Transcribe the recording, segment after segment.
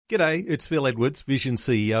G'day, it's Phil Edwards, Vision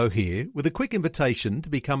CEO here, with a quick invitation to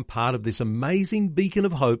become part of this amazing beacon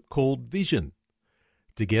of hope called Vision.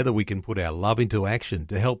 Together we can put our love into action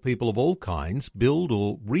to help people of all kinds build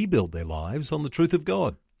or rebuild their lives on the truth of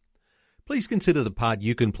God. Please consider the part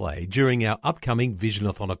you can play during our upcoming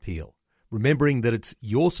Visionathon appeal, remembering that it's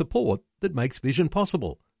your support that makes Vision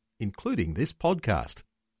possible, including this podcast.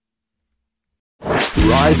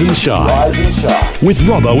 Rise and Shine with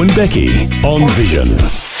Robbo and Becky on Vision.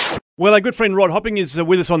 Well, our good friend Rod Hopping is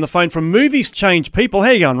with us on the phone from Movies Change People. How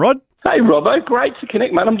you going, Rod? Hey, Robbo. Great to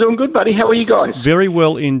connect, mate. I'm doing good, buddy. How are you guys? Very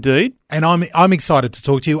well indeed. And I'm excited to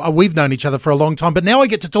talk to you. We've known each other for a long time, but now I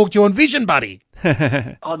get to talk to you on Vision, buddy.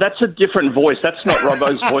 Oh, that's a different voice. That's not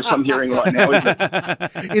Robbo's voice I'm hearing right now, is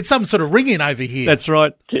it? It's some sort of ringing over here. That's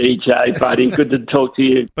right. DJ, buddy. Good to talk to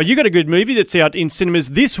you. But you got a good movie that's out in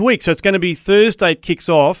cinemas this week, so it's going to be Thursday. It kicks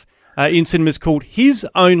off in cinemas called His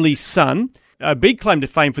Only Son. A big claim to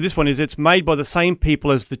fame for this one is it's made by the same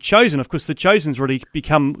people as The Chosen. Of course, The Chosen's really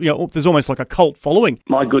become, there's almost like a cult following.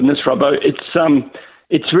 My goodness, Robbo.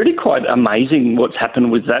 It's really quite amazing what's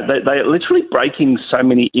happened with that. They're literally breaking so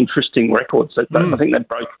many interesting records. I think they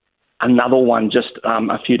broke another one just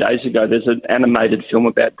a few days ago. There's an animated film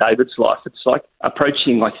about David's life. It's like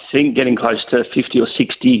approaching, I think, getting close to 50 or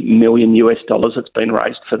 60 million US dollars that's been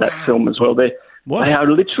raised for that film as well. They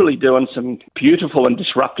are literally doing some beautiful and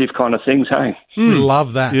disruptive kind of things, hey? We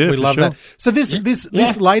love that. Yeah, we love sure. that. So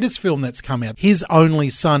this latest film that's come out, His Only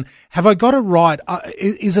Son, have I got it right?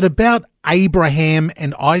 Is it about Abraham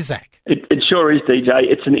and Isaac? It sure is, DJ.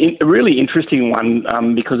 It's a really interesting one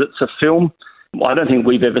because it's a film. I don't think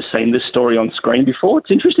we've ever seen this story on screen before. It's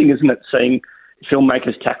interesting, isn't it, seeing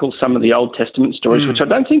filmmakers tackle some of the Old Testament stories, which I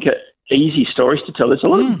don't think are easy stories to tell. There's a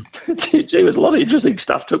lot of, a lot of interesting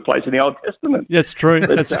stuff took place in the Old Testament. That's true.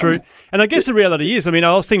 That's true. And I guess the reality is, I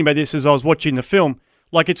was thinking about this as I was watching the film.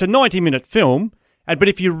 Like, it's a 90-minute film, but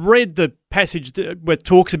if you read the passage where it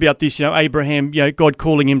talks about this, Abraham, God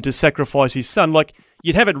calling him to sacrifice his son, like,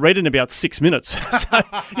 you'd have it read in about 6 minutes. So,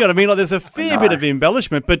 you know what I mean? Like, there's a fair bit of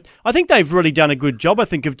embellishment, but I think they've really done a good job, I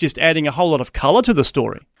think, of just adding a whole lot of colour to the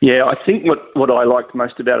story. Yeah, I think what I liked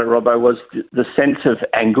most about it, Robbo, was the sense of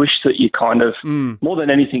anguish that you kind of, more than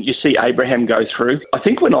anything, you see Abraham go through. I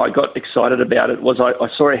think when I got excited about it was I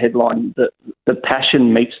saw a headline that The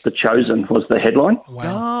Passion Meets The Chosen was the headline.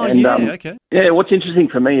 Wow. Oh, And, okay. Yeah, what's interesting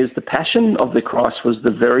for me is The Passion of the Christ was the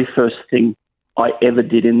very first thing I ever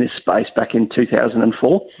did in this space back in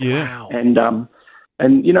 2004. Yeah. Wow.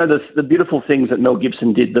 And the beautiful things that Mel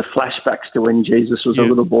Gibson did, the flashbacks to when Jesus was a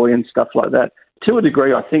little boy and stuff like that. To a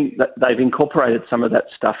degree, I think that they've incorporated some of that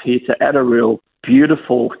stuff here to add a real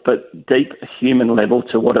beautiful but deep human level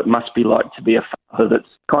to what it must be like to be a father that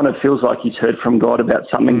kind of feels like he's heard from God about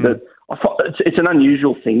something that I thought it's an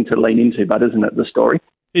unusual thing to lean into, but isn't it, the story?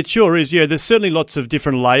 It sure is, yeah. There's certainly lots of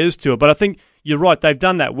different layers to it, but I think you're right. They've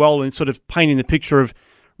done that well in sort of painting the picture of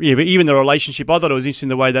even the relationship. I thought it was interesting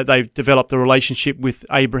the way that they've developed the relationship with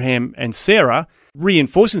Abraham and Sarah,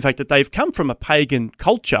 reinforcing the fact that they've come from a pagan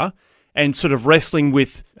culture and sort of wrestling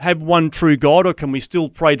with, have one true God, or can we still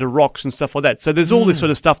pray to rocks and stuff like that? So there's all this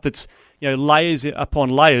sort of stuff that's, layers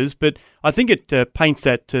upon layers, but I think it paints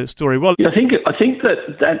that story well. I think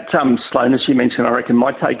that slowness you mentioned, I reckon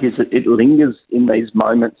my take is that it lingers in these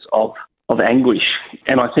moments of anguish.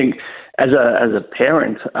 And I think as a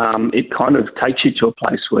parent, it kind of takes you to a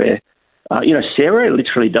place where, Sarah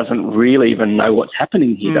literally doesn't really even know what's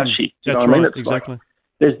happening here, does she? Do you That's know what I mean? right, It's exactly. like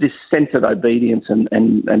there's this sense of obedience and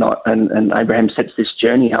Abraham sets this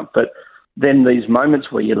journey up, but then these moments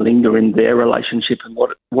where you linger in their relationship and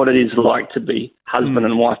what it is like to be husband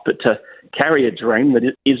and wife, but to carry a dream that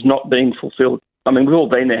is not being fulfilled. I mean, we've all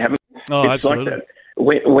been there, haven't we? Oh, it's absolutely. like that.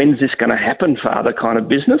 When's this going to happen, Father, kind of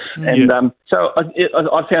business. And so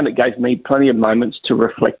I found it gave me plenty of moments to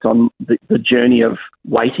reflect on the journey of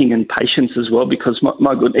waiting and patience as well, because,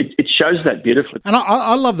 my good, it shows that beautifully. And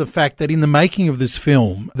I love the fact that in the making of this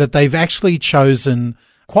film that they've actually chosen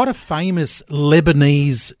quite a famous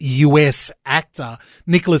Lebanese US actor,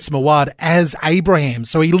 Nicholas Mawad, as Abraham.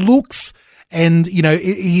 So he looks and,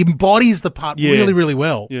 he embodies the part really, really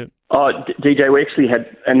well. Yeah. Oh, DJ, we actually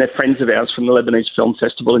had, and they're friends of ours from the Lebanese Film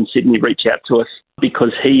Festival in Sydney, reach out to us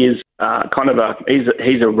because he is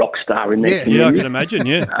he's a rock star in their community. Yeah, I can imagine,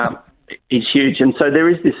 yeah. He's huge. And so there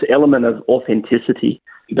is this element of authenticity,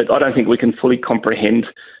 but I don't think we can fully comprehend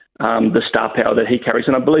the star power that he carries.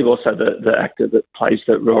 And I believe also the actor that plays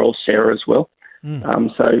the royal Sarah as well.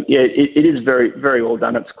 It is very, very well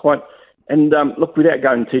done. It's quite, and look, without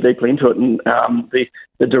going too deeply into it, and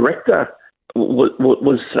the director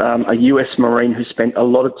was a US Marine who spent a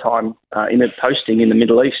lot of time in a posting in the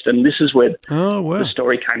Middle East, and this is where the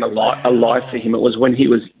story came alive for him. It was when he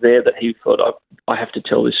was there that he thought, I have to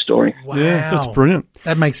tell this story. Wow. Yeah, that's brilliant.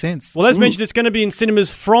 That makes sense. Well, as mentioned, it's going to be in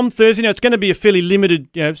cinemas from Thursday. Now, it's going to be a fairly limited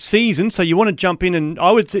season, so you want to jump in, and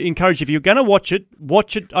I would encourage, if you're going to watch it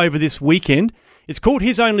over this weekend. It's called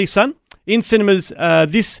His Only Son, in cinemas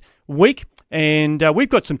this week. And we've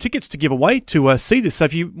got some tickets to give away to see this. So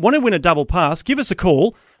if you want to win a double pass, give us a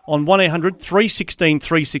call on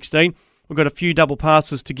 1-800-316-316. We've got a few double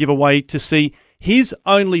passes to give away to see His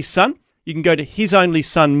Only Son. You can go to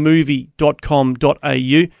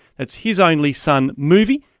hisonlysonmovie.com.au. That's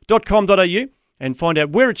hisonlysonmovie.com.au and find out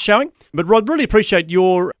where it's showing. But Rod, really appreciate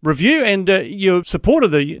your review and your support of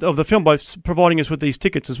the film by providing us with these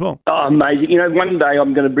tickets as well. Oh, amazing. You know, one day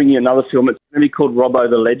I'm going to bring you another film. It's going to be called Robbo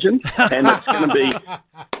the Legend, and it's going to be,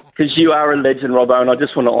 because you are a legend, Robbo, and I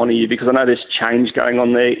just want to honour you because I know there's change going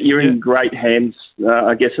on there. You're in great hands,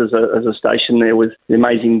 I guess, as a station there with the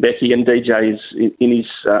amazing Becky, and DJ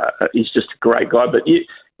he's just a great guy. But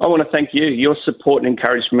I want to thank you. Your support and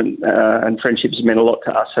encouragement and friendship has meant a lot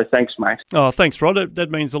to us. So thanks, mate. Oh, thanks, Rod. That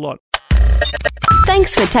means a lot.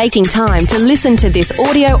 Thanks for taking time to listen to this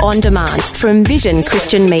audio on demand from Vision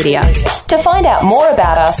Christian Media. To find out more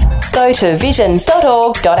about us, go to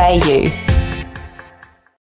vision.org.au.